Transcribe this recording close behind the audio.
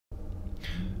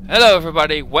Hello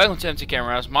everybody, welcome to Empty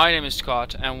Cameras. My name is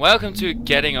Scott and welcome to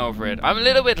Getting Over It. I'm a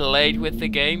little bit late with the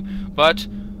game, but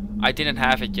I didn't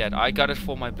have it yet. I got it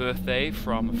for my birthday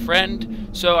from a friend,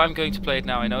 so I'm going to play it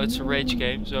now. I know it's a rage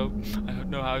game, so I don't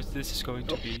know how this is going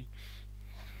to be.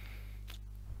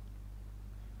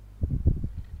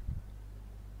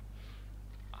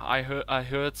 I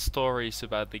heard stories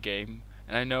about the game,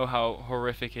 and I know how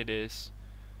horrific it is.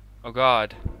 Oh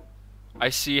god. I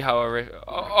see how horrific.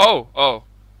 Oh!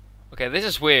 Okay, this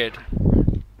is weird.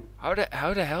 How the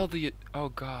hell do you? Oh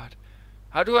god.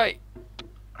 How do I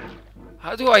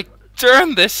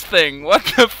turn this thing? What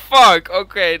the fuck?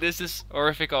 Okay, this is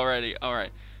horrific already.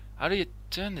 Alright. How do you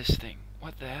turn this thing?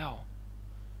 What the hell?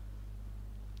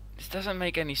 This doesn't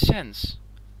make any sense.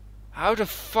 How the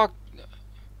fuck?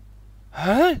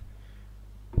 Huh?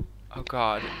 Oh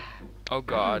god. Oh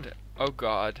god. Oh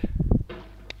god.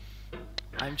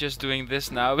 I'm just doing this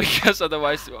now because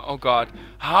otherwise, oh god,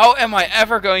 how am I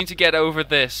ever going to get over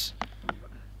this?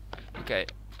 Okay,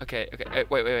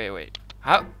 wait.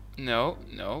 How? No,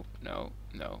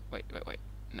 wait,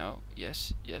 no,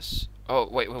 yes. Oh,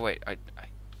 wait,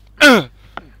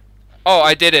 oh,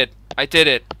 I did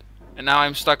it, and now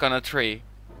I'm stuck on a tree.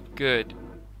 Good,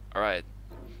 alright.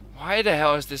 Why the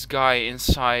hell is this guy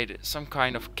inside some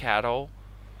kind of kettle?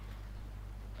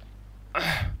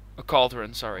 A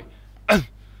cauldron, sorry.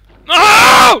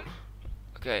 No!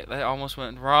 Okay, that almost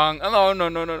went wrong. Oh,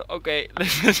 no. Okay,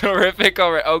 this is horrific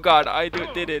already. Oh god, I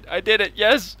did it.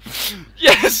 Yes!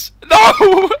 Yes!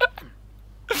 No!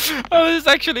 Oh, this is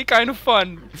actually kind of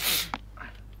fun.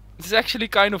 This is actually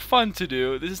kind of fun to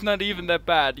do. This is not even that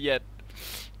bad yet.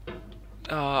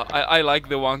 I like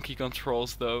the wonky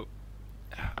controls though.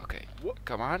 Okay,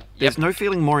 come on. There's no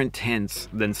feeling more intense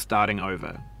than starting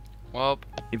over. Well,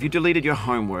 if you deleted your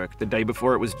homework the day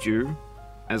before it was due,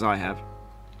 as I have,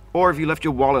 or if you left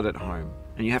your wallet at home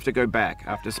and you have to go back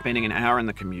after spending an hour in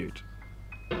the commute.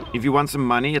 If you won some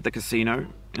money at the casino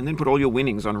and then put all your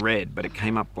winnings on red but it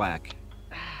came up black.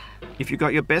 If you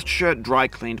got your best shirt dry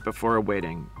cleaned before a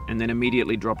wedding and then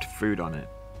immediately dropped food on it.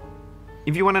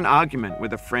 If you won an argument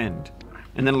with a friend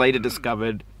and then later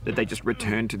discovered that they just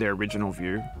returned to their original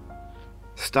view.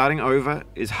 Starting over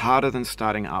is harder than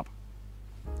starting up.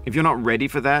 If you're not ready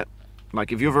for that,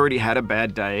 like if you've already had a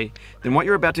bad day, then what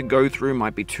you're about to go through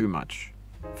might be too much.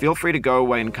 Feel free to go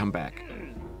away and come back.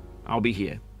 I'll be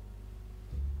here.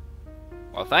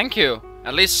 Well, thank you.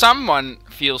 At least someone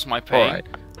feels my pain. Alright,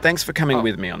 thanks for coming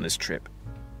with me on this trip.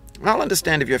 I'll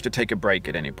understand if you have to take a break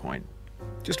at any point.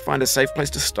 Just find a safe place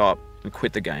to stop and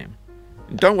quit the game.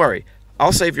 And don't worry,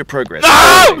 I'll save your progress.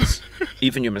 No!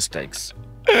 Even your mistakes.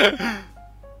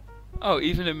 Oh,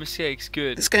 even the mistakes,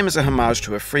 good. This game is a homage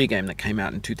to a free game that came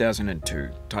out in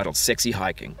 2002, titled Sexy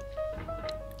Hiking.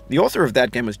 The author of that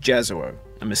game was Jazuo,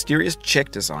 a mysterious Czech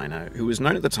designer who was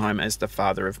known at the time as the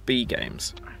father of B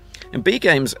games. And B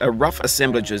games are rough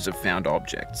assemblages of found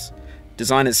objects.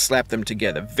 Designers slap them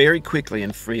together very quickly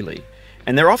and freely,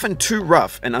 and they're often too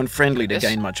rough and unfriendly to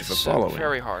gain much of a following.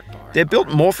 Very hard part. They're built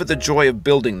more for the joy of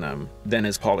building them than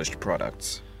as polished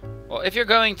products. Well, if you're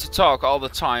going to talk all the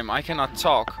time, I cannot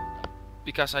talk.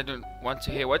 Because I don't want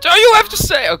to hear what you have to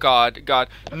say. Oh god,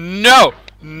 no!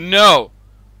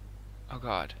 Oh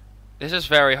god, this is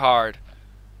very hard.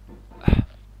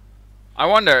 I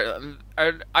wonder,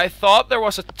 I thought there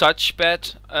was a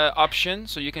touchpad option,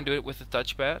 so you can do it with a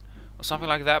touchpad or something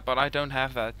like that, but I don't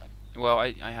have that. Well,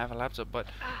 I have a laptop, but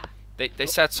they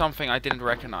said something I didn't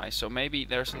recognize, so maybe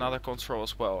there's another control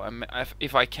as well.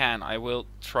 If I can, I will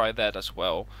try that as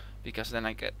well, because then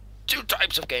I get 2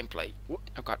 types of gameplay.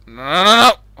 Oh god,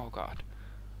 no! Oh god.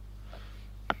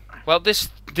 Well,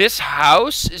 this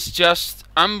house is just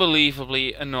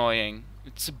unbelievably annoying.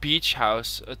 It's a beach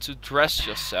house to dress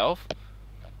yourself.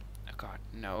 Oh god,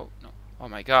 no. Oh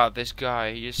my god, this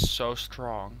guy, he is so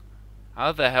strong.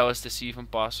 How the hell is this even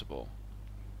possible?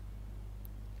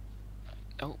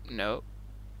 Oh, no.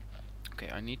 Okay,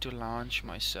 I need to launch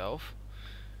myself.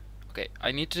 Okay,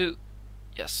 I need to...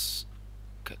 Yes.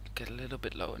 Get a little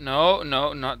bit low. No,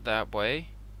 not that way.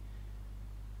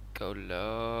 Go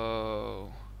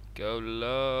low.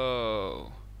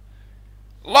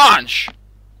 Launch!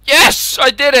 Yes! I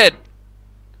did it!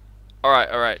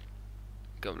 Alright.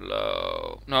 Go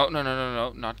low. No.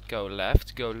 Not go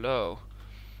left. Go low.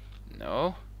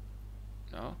 No.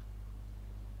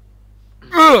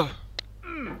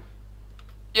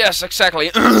 Yes,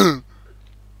 exactly.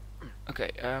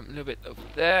 Okay, a little bit over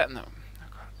there. No.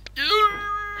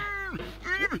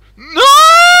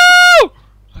 No!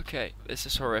 Okay, this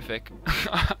is horrific.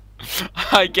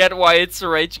 I get why it's a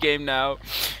rage game now.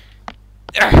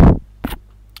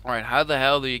 Alright, how the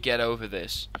hell do you get over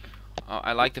this?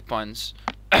 I like the puns.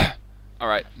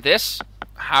 Alright, this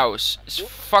house is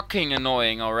fucking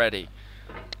annoying already.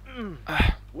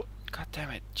 God damn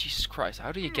it, Jesus Christ,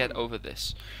 how do you get over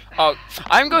this? Oh,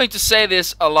 I'm going to say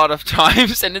this a lot of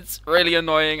times, and it's really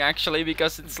annoying actually,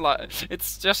 because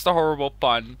it's just a horrible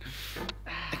pun.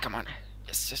 Come on.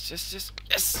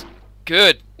 Yes.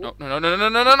 Good. No.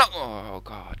 Oh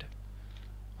God.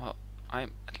 Well,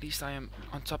 at least I am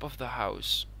on top of the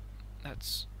house.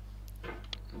 That's...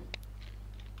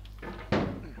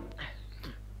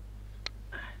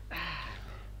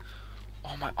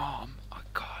 Oh, my arm. Oh,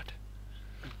 God.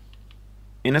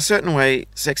 In a certain way,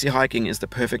 Sexy Hiking is the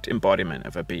perfect embodiment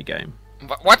of a B game.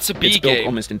 What's a B game? It's built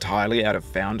almost entirely out of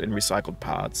found and recycled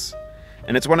parts,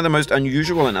 and it's one of the most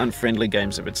unusual and unfriendly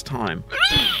games of its time.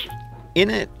 In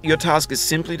it, your task is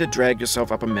simply to drag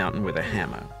yourself up a mountain with a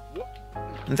hammer.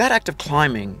 And that act of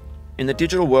climbing, in the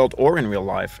digital world or in real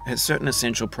life, has certain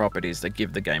essential properties that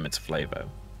give the game its flavor.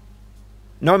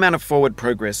 No amount of forward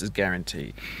progress is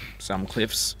guaranteed. Some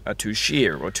cliffs are too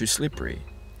sheer or too slippery.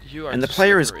 And the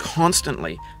player is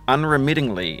constantly,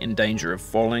 unremittingly in danger of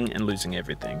falling and losing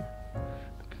everything.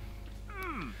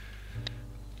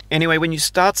 Anyway, when you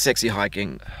start Sexy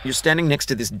Hiking, you're standing next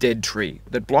to this dead tree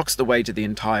that blocks the way to the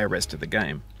entire rest of the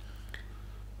game.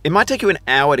 It might take you an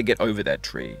hour to get over that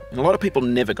tree, and a lot of people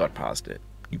never got past it.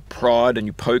 You prod and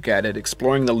you poke at it,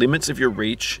 exploring the limits of your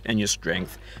reach and your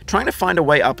strength, trying to find a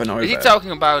way up and over. Is he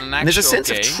talking about an actual game? And there's a sense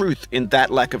of truth in that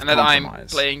lack of compromise. And that I'm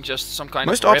playing just some kind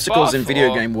Most of obstacles in video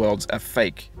or... game worlds are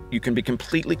fake. You can be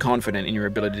completely confident in your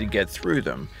ability to get through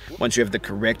them once you have the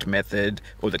correct method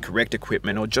or the correct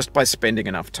equipment or just by spending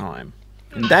enough time.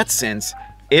 In that sense,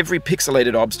 every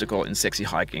pixelated obstacle in Sexy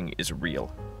Hiking is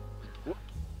real.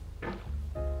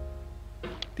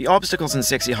 The obstacles in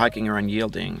Sexy Hiking are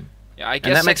unyielding. Yeah, I guess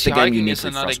and that makes the game uniquely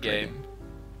another frustrating. Game.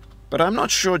 But I'm not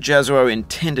sure Jazuo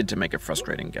intended to make a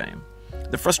frustrating game.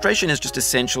 The frustration is just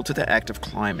essential to the act of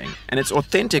climbing, and it's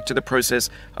authentic to the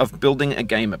process of building a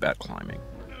game about climbing.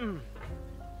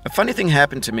 A funny thing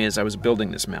happened to me as I was building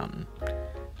this mountain.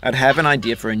 I'd have an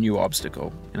idea for a new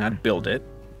obstacle, and I'd build it,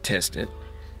 test it,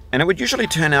 and it would usually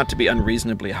turn out to be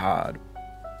unreasonably hard.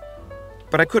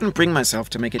 But I couldn't bring myself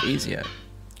to make it easier.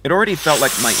 It already felt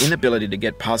like my inability to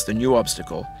get past the new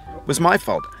obstacle was my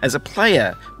fault, as a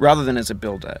player rather than as a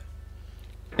builder.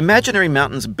 Imaginary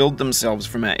mountains build themselves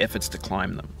from our efforts to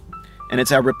climb them, and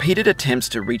it's our repeated attempts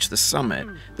to reach the summit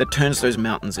that turns those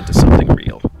mountains into something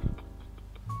real.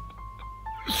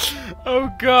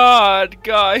 Oh God,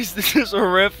 guys, this is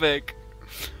horrific.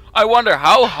 I wonder,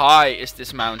 how high is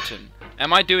this mountain?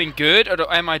 Am I doing good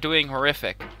or am I doing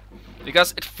horrific?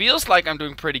 Because it feels like I'm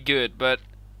doing pretty good, but...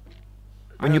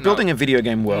 When you're building a video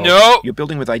game world, you're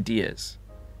building with ideas.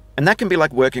 And that can be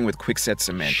like working with quickset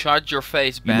cement. Shut your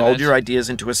face, Bennett. You mold your ideas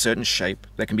into a certain shape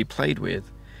that can be played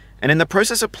with. And in the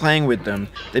process of playing with them,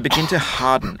 they begin to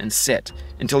harden and set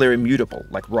until they're immutable,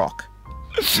 like rock.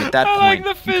 And at that point,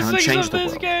 you can't change the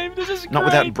world. Game. This is not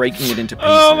without breaking it into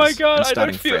pieces. Oh my God, and I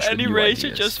starting don't feel fresh any with new rage, I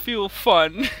ideas. just feel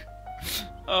fun.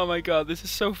 Oh my God, this is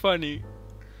so funny.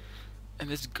 And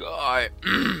this guy,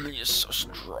 he's so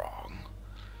strong.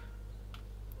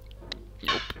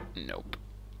 Nope.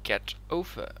 Get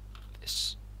over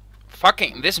this.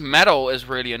 This metal is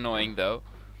really annoying though.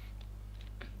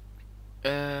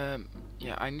 Yeah,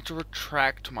 I need to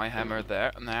retract my hammer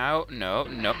there. Now,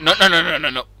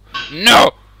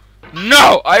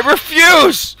 no, I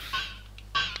refuse!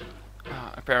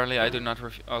 Apparently I do not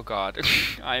refuse. Oh God,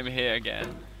 I am here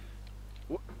again.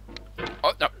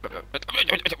 Oh, no.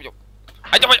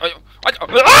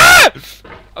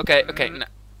 Okay, no.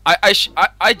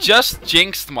 I just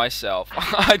jinxed myself.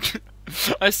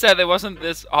 I said it wasn't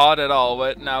this hard at all,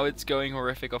 but now it's going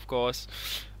horrific, of course.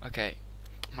 Okay.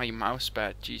 My mouse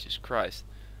pad, Jesus Christ.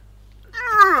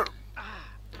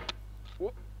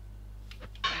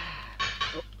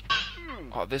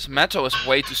 Oh, this metal is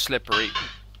way too slippery.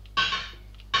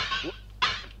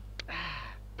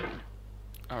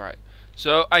 Alright.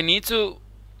 So, I need to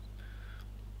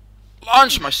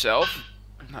launch myself.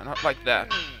 No, not like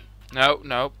that.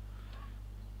 No.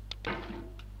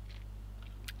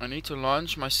 I need to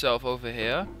launch myself over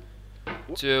here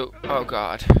to... Oh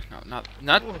God. No,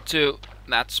 not to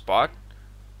that spot.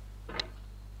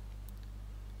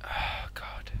 Oh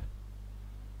God.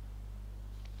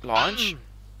 Launch.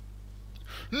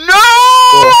 No!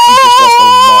 Oh, you just lost a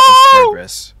lot of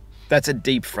progress. That's a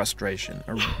deep frustration.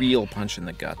 A real punch in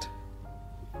the gut.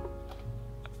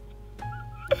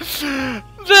 The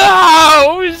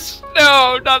house!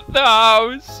 No, not the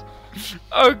house.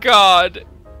 Oh God.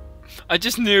 I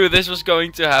just knew this was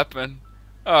going to happen.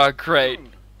 Oh, great.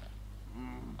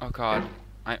 Oh God.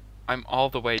 I'm all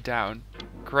the way down.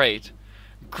 Great.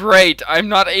 Great! I'm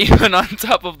not even on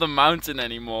top of the mountain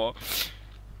anymore.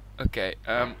 Okay,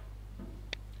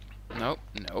 Nope,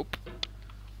 nope.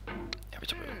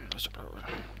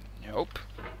 Nope.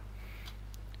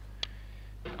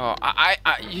 Oh,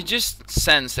 you just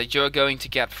sense that you're going to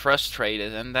get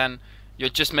frustrated and then you're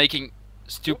just making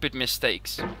stupid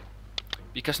mistakes.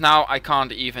 Because now I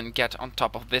can't even get on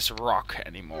top of this rock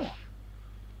anymore.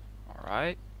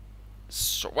 Alright.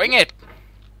 Swing it!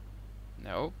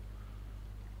 No.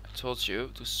 I told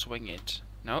you to swing it.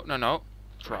 No, no, no.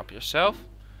 Drop yourself.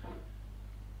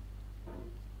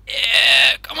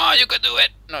 Yeah, come on, you can do it.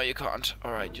 No, you can't.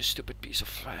 Alright, you stupid piece of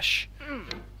flesh.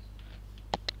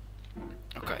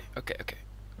 Okay, okay, okay.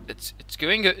 It's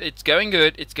going good. It's going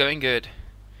good. It's going good.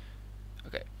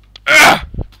 Okay.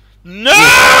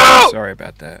 No! Sorry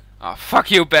about that. Oh,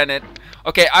 fuck you, Bennett.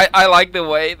 Okay, I like the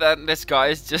way that this guy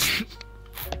is just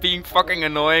being fucking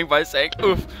annoying by saying,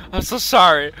 "Oof, I'm so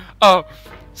sorry." Oh,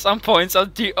 some points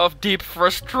of deep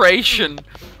frustration.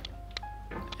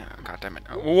 Yeah, God damn it!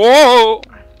 Whoa!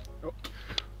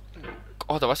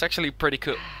 Oh, that was actually pretty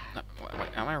cool. No,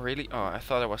 wait, am I really? Oh, I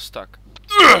thought I was stuck.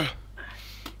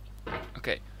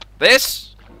 Okay,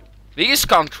 these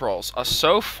controls are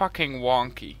so fucking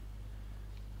wonky.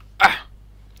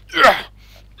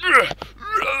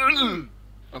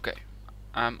 Okay,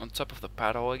 I'm on top of the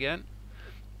paddle again.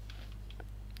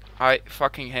 I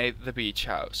fucking hate the beach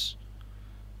house.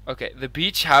 Okay, the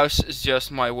beach house is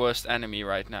just my worst enemy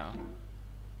right now.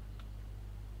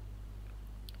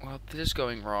 Well, this is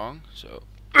going wrong, so...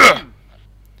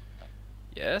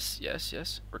 Yes, yes,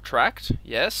 yes. Retract.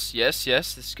 Yes, yes,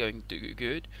 yes. This is going to do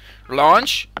good.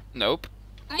 Launch. Nope.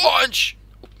 Launch!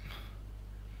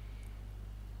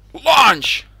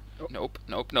 Launch! Nope,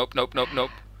 nope, nope, nope, nope,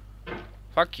 nope.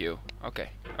 Fuck you. Okay,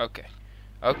 okay,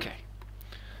 okay.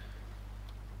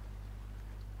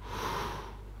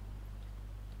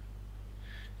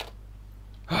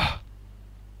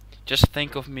 Just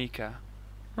think of Mika.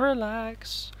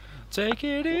 Relax. Take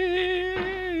it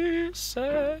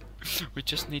easy. We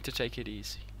just need to take it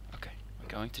easy. Okay, we're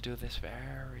going to do this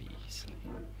very easily.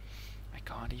 I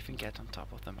can't even get on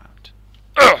top of the mountain.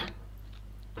 Oh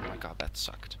my god, that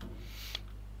sucked.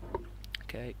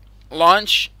 Okay.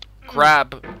 Launch.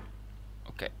 Grab.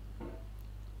 Okay.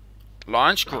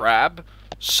 Launch, grab.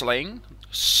 Sling.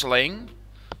 Sling.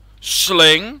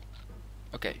 Sling.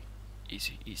 Okay.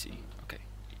 Easy, easy. Okay.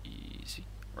 Easy.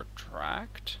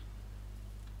 Retract.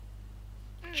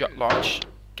 Launch.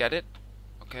 Get it.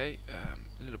 Okay.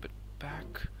 A little bit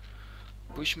back.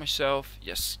 Push myself.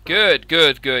 Yes. Good,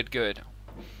 good, good, good.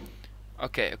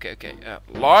 Okay, okay, okay.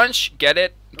 Launch. Get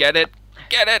it. Get it.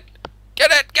 Get it.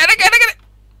 Get it. Get it. Get it. Get it. Get it.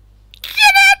 Get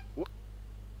it.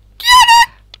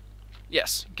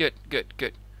 Yes. Good, good,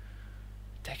 good.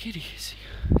 Take it easy.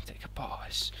 Take a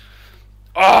pause.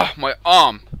 Oh, my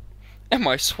arm. And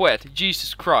my sweat.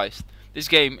 Jesus Christ. This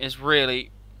game is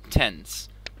really tense.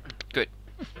 Good.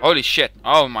 Holy shit.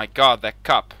 Oh my god, that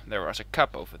cup. There was a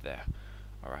cup over there.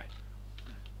 Alright.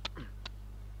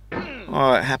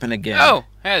 Oh, it happened again. Oh,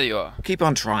 here you are. Keep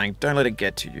on trying. Don't let it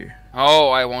get to you. Oh,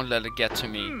 I won't let it get to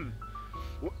me.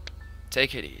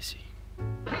 Take it easy.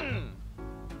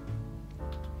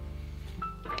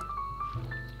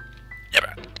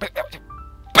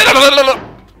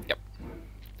 Yep.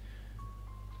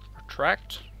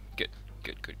 Retract. Good,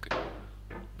 good, good, good.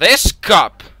 This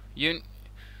cup! You...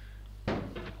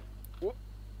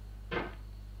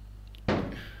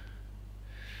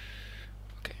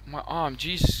 Okay, my arm,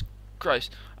 Jesus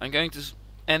Christ. I'm going to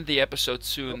end the episode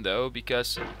soon though,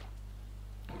 because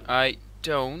I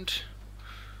don't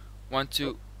want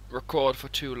to record for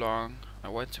too long. I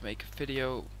want to make a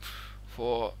video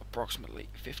for approximately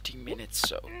 15 minutes,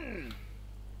 so...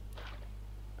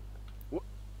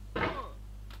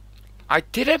 I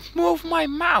didn't move my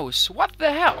mouse! What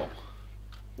the hell?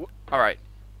 Alright.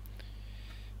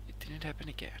 It didn't happen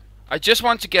again. I just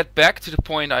want to get back to the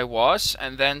point I was,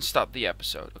 and then stop the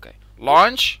episode. Okay.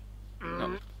 Launch?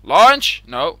 No. Launch?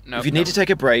 No, no. If you need to take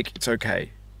a break, it's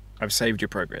okay. I've saved your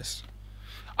progress.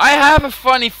 I have a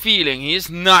funny feeling he is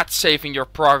not saving your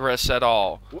progress at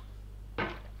all.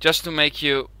 Just to make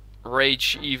you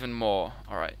rage even more.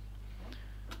 Alright.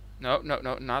 No, no,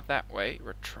 no, not that way.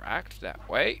 Retract that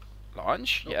way.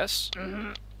 Launch, yes.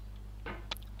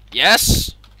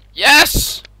 Yes!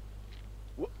 Yes!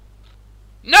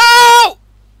 No!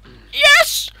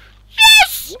 Yes!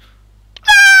 Yes!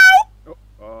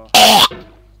 No!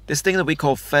 This thing that we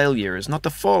call failure is not the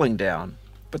falling down,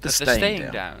 but the But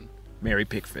staying down. Mary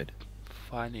Pickford.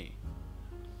 Funny.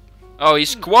 Oh,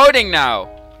 he's quoting now.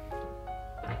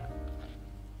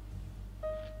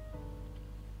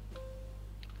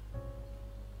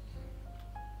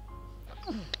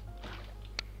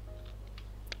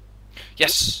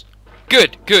 Yes.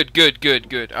 Good, good, good, good,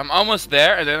 good. I'm almost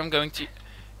there, and then I'm going to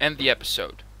end the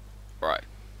episode. Right.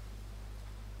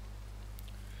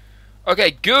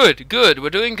 Okay, good, good. We're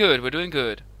doing good. We're doing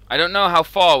good. I don't know how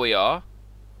far we are,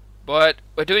 but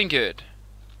we're doing good.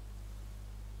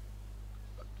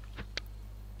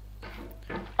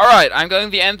 Alright, I'm going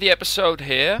to end the episode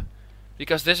here,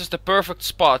 because this is the perfect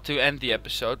spot to end the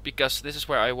episode, because this is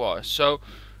where I was. So,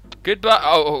 goodbye.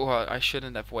 Oh, I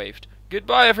shouldn't have waved.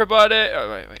 Goodbye, everybody.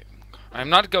 Oh, wait. I'm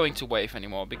not going to wave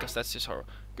anymore, because that's just horrible.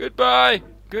 Goodbye.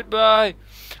 Goodbye.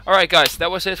 Alright, guys,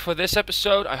 that was it for this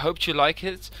episode. I hope you like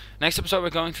it. Next episode, we're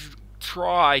going to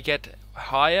try get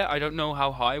higher. I don't know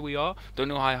how high we are. Don't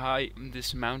know how high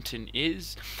this mountain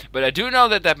is. But I do know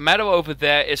that that meadow over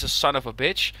there is a son of a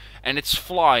bitch. And it's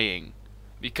flying.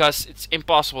 Because it's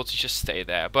impossible to just stay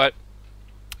there. But,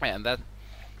 man,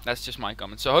 that's just my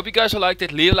comment. So I hope you guys liked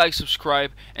it. Leave a like,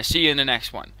 subscribe, and see you in the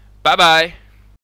next one. Bye-bye.